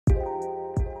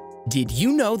Did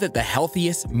you know that the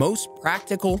healthiest, most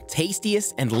practical,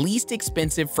 tastiest, and least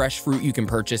expensive fresh fruit you can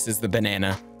purchase is the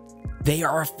banana? They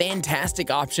are a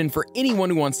fantastic option for anyone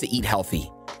who wants to eat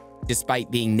healthy. Despite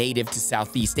being native to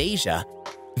Southeast Asia,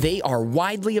 they are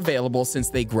widely available since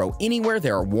they grow anywhere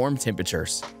there are warm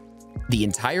temperatures. The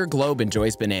entire globe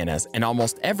enjoys bananas, and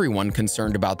almost everyone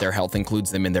concerned about their health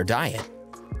includes them in their diet.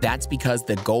 That's because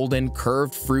the golden,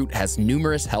 curved fruit has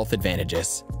numerous health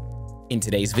advantages. In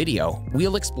today's video,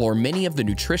 we'll explore many of the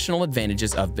nutritional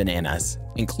advantages of bananas,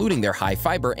 including their high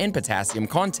fiber and potassium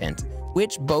content,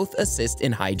 which both assist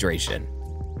in hydration.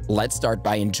 Let's start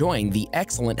by enjoying the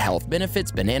excellent health benefits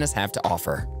bananas have to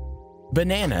offer.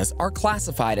 Bananas are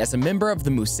classified as a member of the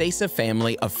Musaceae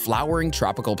family of flowering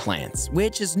tropical plants,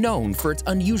 which is known for its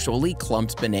unusually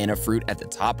clumped banana fruit at the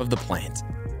top of the plant.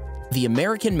 The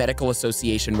American Medical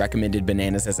Association recommended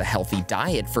bananas as a healthy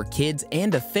diet for kids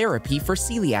and a therapy for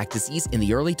celiac disease in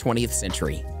the early 20th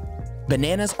century.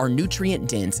 Bananas are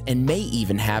nutrient-dense and may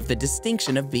even have the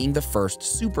distinction of being the first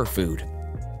superfood.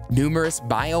 Numerous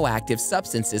bioactive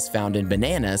substances found in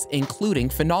bananas, including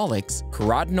phenolics,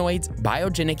 carotenoids,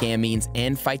 biogenic amines,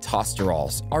 and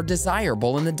phytosterols, are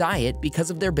desirable in the diet because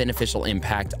of their beneficial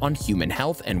impact on human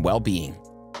health and well-being.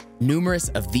 Numerous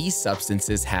of these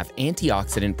substances have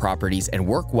antioxidant properties and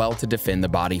work well to defend the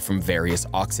body from various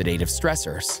oxidative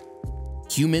stressors.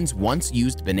 Humans once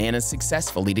used bananas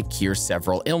successfully to cure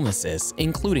several illnesses,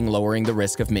 including lowering the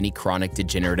risk of many chronic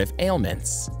degenerative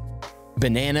ailments.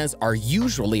 Bananas are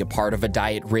usually a part of a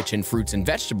diet rich in fruits and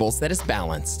vegetables that is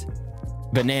balanced.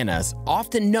 Bananas,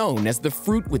 often known as the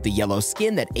fruit with the yellow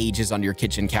skin that ages on your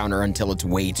kitchen counter until it's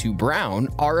way too brown,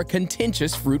 are a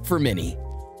contentious fruit for many.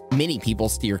 Many people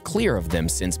steer clear of them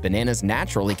since bananas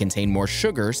naturally contain more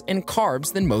sugars and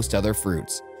carbs than most other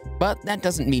fruits, but that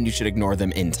doesn't mean you should ignore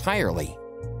them entirely.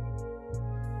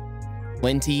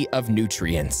 Plenty of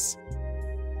nutrients.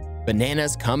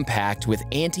 Bananas come packed with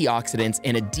antioxidants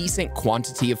and a decent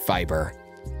quantity of fiber.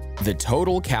 The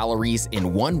total calories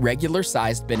in one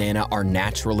regular-sized banana are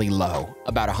naturally low,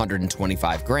 about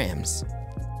 125 grams.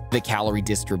 The calorie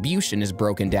distribution is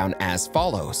broken down as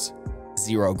follows: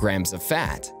 0 grams of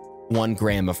fat, 1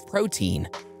 gram of protein,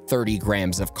 30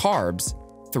 grams of carbs,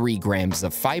 3 grams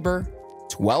of fiber,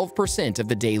 12% of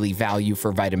the daily value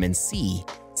for vitamin C,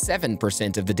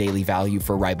 7% of the daily value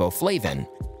for riboflavin,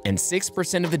 and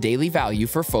 6% of the daily value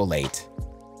for folate.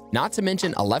 Not to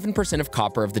mention 11% of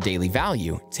copper of the daily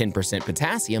value, 10%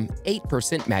 potassium,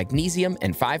 8% magnesium,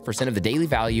 and 5% of the daily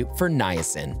value for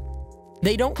niacin.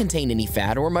 They don't contain any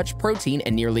fat or much protein,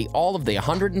 and nearly all of the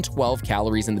 112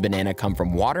 calories in the banana come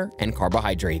from water and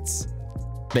carbohydrates.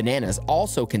 Bananas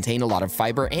also contain a lot of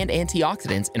fiber and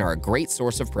antioxidants and are a great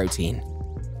source of protein.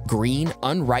 Green,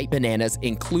 unripe bananas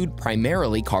include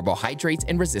primarily carbohydrates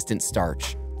and resistant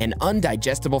starch, and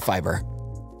undigestible fiber.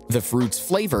 The fruit's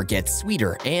flavor gets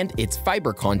sweeter and its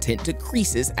fiber content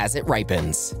decreases as it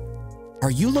ripens.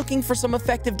 Are you looking for some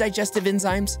effective digestive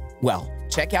enzymes? Well,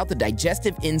 check out the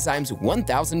Digestive Enzymes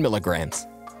 1000 milligrams.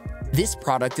 This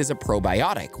product is a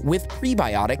probiotic with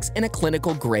prebiotics and a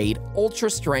clinical-grade,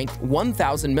 ultra-strength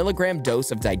 1000 milligram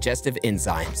dose of digestive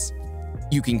enzymes.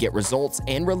 You can get results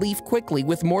and relief quickly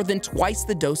with more than twice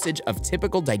the dosage of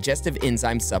typical digestive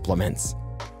enzyme supplements.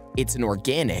 It's an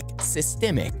organic,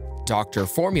 systemic,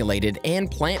 doctor-formulated,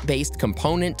 and plant-based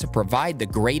component to provide the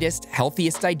greatest,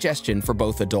 healthiest digestion for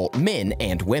both adult men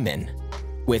and women.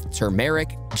 With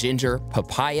turmeric, ginger,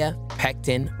 papaya,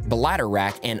 pectin,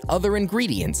 bladderwrack, and other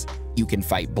ingredients, you can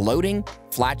fight bloating,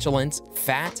 flatulence,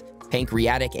 fat,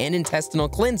 pancreatic and intestinal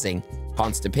cleansing,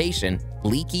 constipation,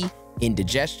 leaky,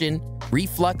 indigestion,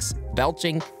 reflux,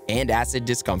 belching, and acid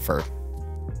discomfort.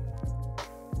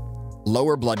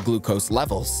 Lower blood glucose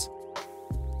levels.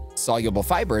 Soluble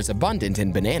fiber is abundant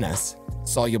in bananas.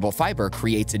 Soluble fiber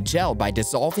creates a gel by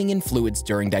dissolving in fluids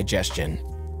during digestion.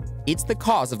 It's the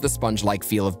cause of the sponge-like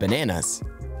feel of bananas.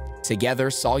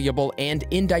 Together, soluble and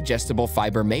indigestible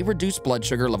fiber may reduce blood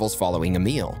sugar levels following a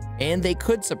meal, and they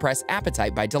could suppress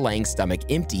appetite by delaying stomach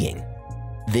emptying.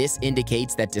 This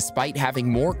indicates that despite having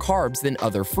more carbs than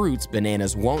other fruits,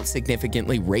 bananas won't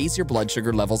significantly raise your blood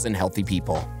sugar levels in healthy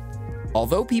people.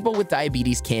 Although people with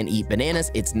diabetes can eat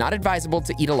bananas, it's not advisable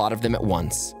to eat a lot of them at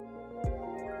once.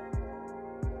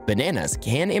 Bananas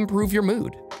can improve your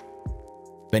mood.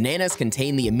 Bananas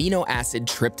contain the amino acid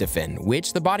tryptophan,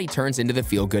 which the body turns into the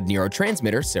feel-good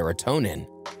neurotransmitter serotonin.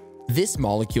 This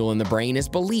molecule in the brain is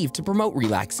believed to promote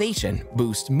relaxation,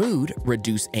 boost mood,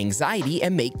 reduce anxiety,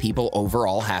 and make people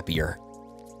overall happier.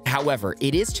 However,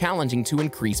 it is challenging to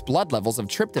increase blood levels of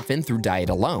tryptophan through diet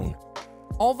alone.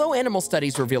 Although animal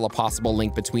studies reveal a possible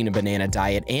link between a banana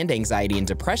diet and anxiety and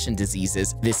depression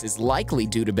diseases, this is likely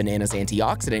due to bananas'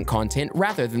 antioxidant content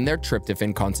rather than their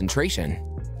tryptophan concentration.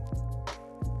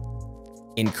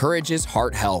 Encourages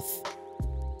heart health.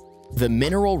 The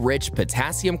mineral-rich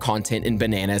potassium content in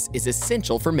bananas is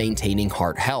essential for maintaining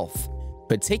heart health,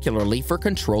 particularly for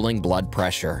controlling blood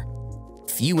pressure.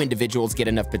 Few individuals get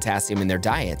enough potassium in their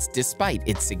diets despite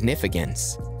its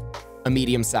significance. A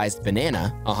medium-sized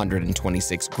banana,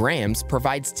 126 grams,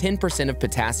 provides 10% of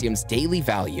potassium's daily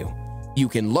value. You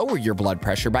can lower your blood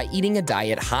pressure by eating a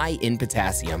diet high in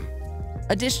potassium.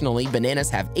 Additionally, bananas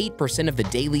have 8% of the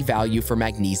daily value for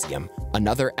magnesium,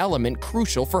 another element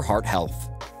crucial for heart health.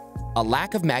 A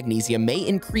lack of magnesium may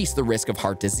increase the risk of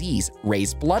heart disease,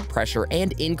 raise blood pressure,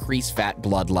 and increase fat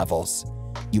blood levels.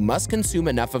 You must consume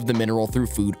enough of the mineral through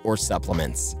food or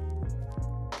supplements.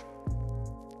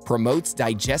 Promotes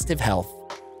digestive health.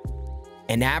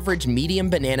 An average medium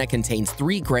banana contains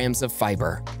 3 grams of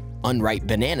fiber. Unripe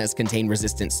bananas contain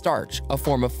resistant starch, a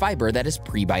form of fiber that is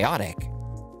prebiotic.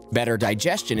 Better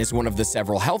digestion is one of the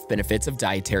several health benefits of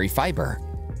dietary fiber.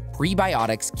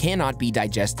 Prebiotics cannot be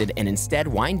digested and instead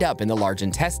wind up in the large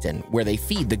intestine, where they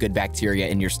feed the good bacteria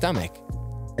in your stomach.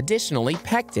 Additionally,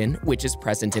 pectin, which is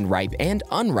present in ripe and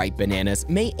unripe bananas,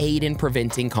 may aid in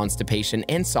preventing constipation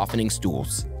and softening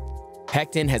stools.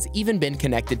 Pectin has even been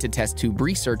connected to test tube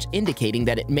research indicating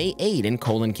that it may aid in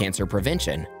colon cancer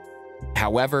prevention.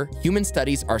 However, human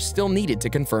studies are still needed to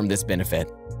confirm this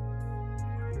benefit.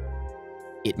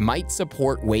 It might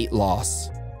support weight loss.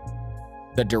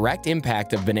 The direct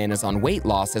impact of bananas on weight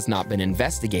loss has not been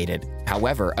investigated.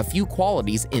 However, a few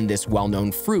qualities in this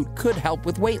well-known fruit could help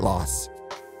with weight loss.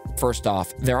 First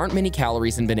off, there aren't many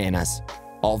calories in bananas.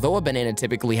 Although a banana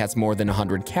typically has more than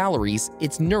 100 calories,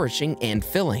 it's nourishing and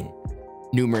filling.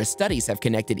 Numerous studies have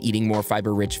connected eating more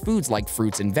fiber-rich foods like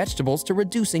fruits and vegetables to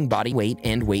reducing body weight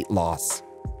and weight loss.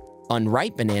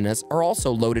 Unripe bananas are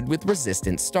also loaded with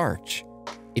resistant starch.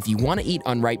 If you want to eat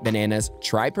unripe bananas,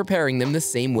 try preparing them the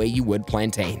same way you would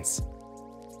plantains.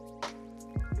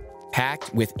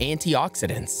 Packed with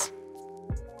antioxidants.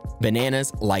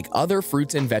 Bananas, like other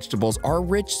fruits and vegetables, are a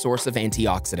rich source of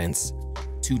antioxidants.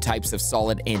 2 types of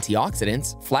solid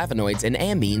antioxidants, flavonoids and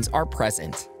amines, are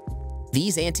present.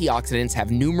 These antioxidants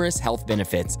have numerous health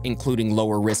benefits, including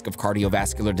lower risk of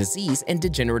cardiovascular disease and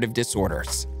degenerative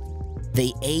disorders.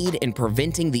 They aid in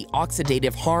preventing the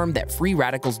oxidative harm that free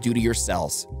radicals do to your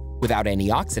cells. Without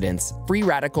antioxidants, free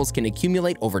radicals can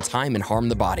accumulate over time and harm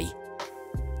the body.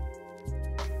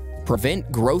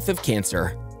 Prevent growth of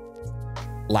cancer.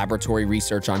 Laboratory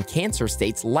research on cancer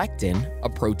states lectin, a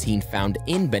protein found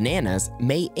in bananas,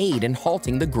 may aid in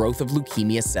halting the growth of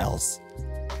leukemia cells.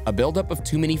 A buildup of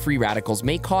too many free radicals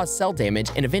may cause cell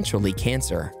damage and eventually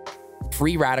cancer.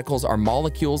 Free radicals are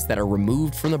molecules that are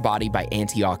removed from the body by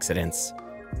antioxidants.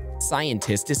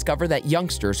 Scientists discovered that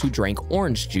youngsters who drank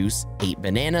orange juice, ate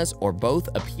bananas, or both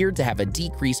appeared to have a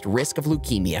decreased risk of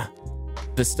leukemia.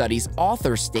 The study's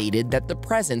author stated that the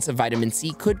presence of vitamin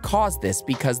C could cause this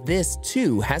because this,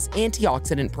 too, has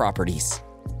antioxidant properties.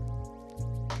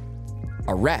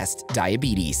 Arrest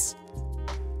diabetes.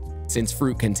 Since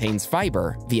fruit contains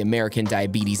fiber, the American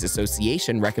Diabetes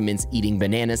Association recommends eating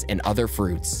bananas and other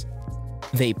fruits.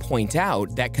 They point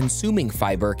out that consuming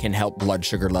fiber can help blood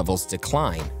sugar levels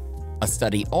decline. A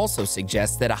study also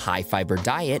suggests that a high-fiber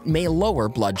diet may lower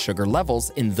blood sugar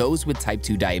levels in those with type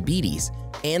 2 diabetes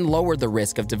and lower the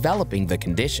risk of developing the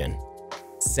condition.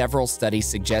 Several studies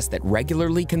suggest that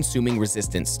regularly consuming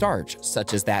resistant starch,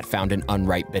 such as that found in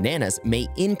unripe bananas, may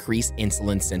increase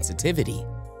insulin sensitivity.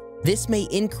 This may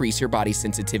increase your body's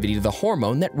sensitivity to the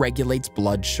hormone that regulates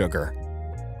blood sugar.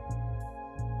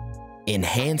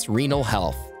 Enhance renal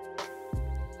health.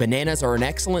 Bananas are an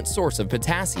excellent source of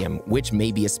potassium, which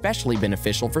may be especially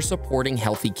beneficial for supporting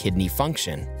healthy kidney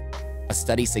function. A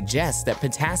study suggests that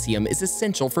potassium is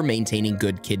essential for maintaining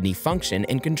good kidney function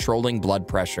and controlling blood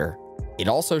pressure. It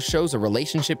also shows a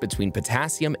relationship between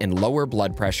potassium and lower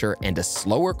blood pressure and a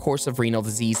slower course of renal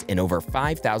disease in over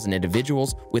 5,000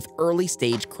 individuals with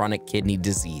early-stage chronic kidney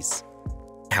disease.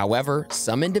 However,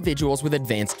 some individuals with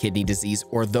advanced kidney disease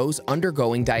or those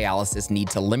undergoing dialysis need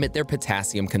to limit their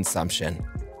potassium consumption.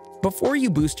 Before you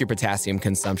boost your potassium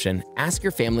consumption, ask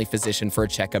your family physician for a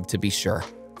checkup to be sure.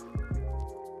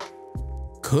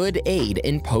 Could aid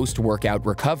in post-workout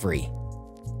recovery.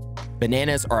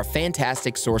 Bananas are a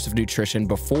fantastic source of nutrition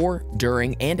before,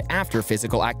 during, and after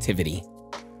physical activity.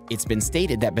 It's been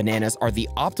stated that bananas are the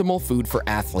optimal food for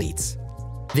athletes.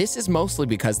 This is mostly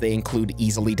because they include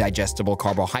easily digestible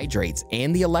carbohydrates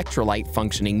and the electrolyte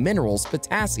functioning minerals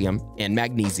potassium and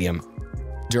magnesium.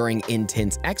 During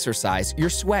intense exercise, your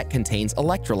sweat contains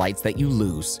electrolytes that you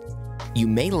lose. You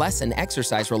may lessen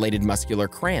exercise-related muscular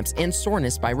cramps and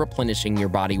soreness by replenishing your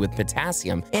body with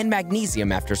potassium and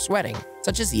magnesium after sweating,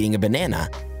 such as eating a banana.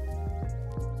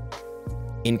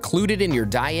 Included in your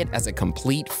diet as a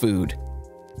complete food.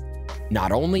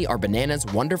 Not only are bananas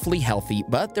wonderfully healthy,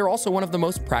 but they're also one of the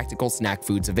most practical snack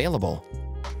foods available.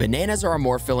 Bananas are a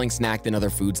more filling snack than other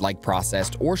foods like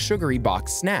processed or sugary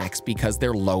boxed snacks because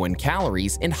they're low in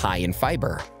calories and high in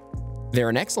fiber. They're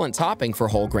an excellent topping for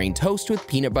whole grain toast with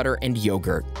peanut butter and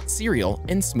yogurt, cereal,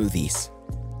 and smoothies.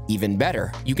 Even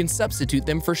better, you can substitute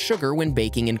them for sugar when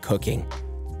baking and cooking.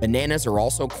 Bananas are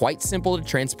also quite simple to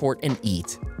transport and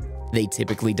eat. They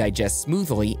typically digest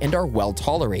smoothly and are well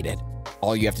tolerated.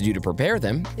 All you have to do to prepare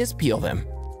them is peel them.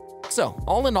 So,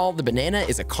 all in all, the banana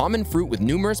is a common fruit with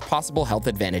numerous possible health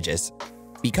advantages.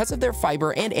 Because of their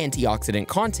fiber and antioxidant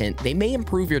content, they may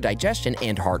improve your digestion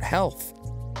and heart health.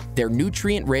 They're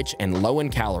nutrient-rich and low in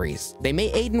calories. They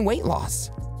may aid in weight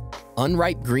loss.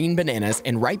 Unripe green bananas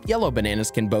and ripe yellow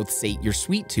bananas can both sate your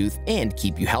sweet tooth and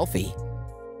keep you healthy.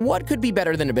 What could be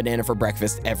better than a banana for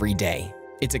breakfast every day?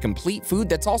 It's a complete food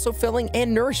that's also filling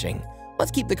and nourishing. Let's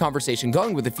keep the conversation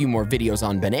going with a few more videos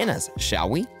on bananas, shall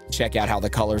we? Check out how the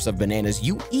colors of bananas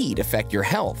you eat affect your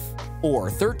health,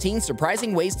 or 13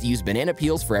 surprising ways to use banana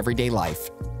peels for everyday life.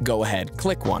 Go ahead,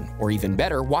 click one, or even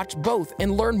better, watch both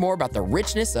and learn more about the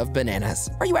richness of bananas.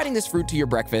 Are you adding this fruit to your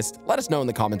breakfast? Let us know in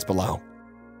the comments below.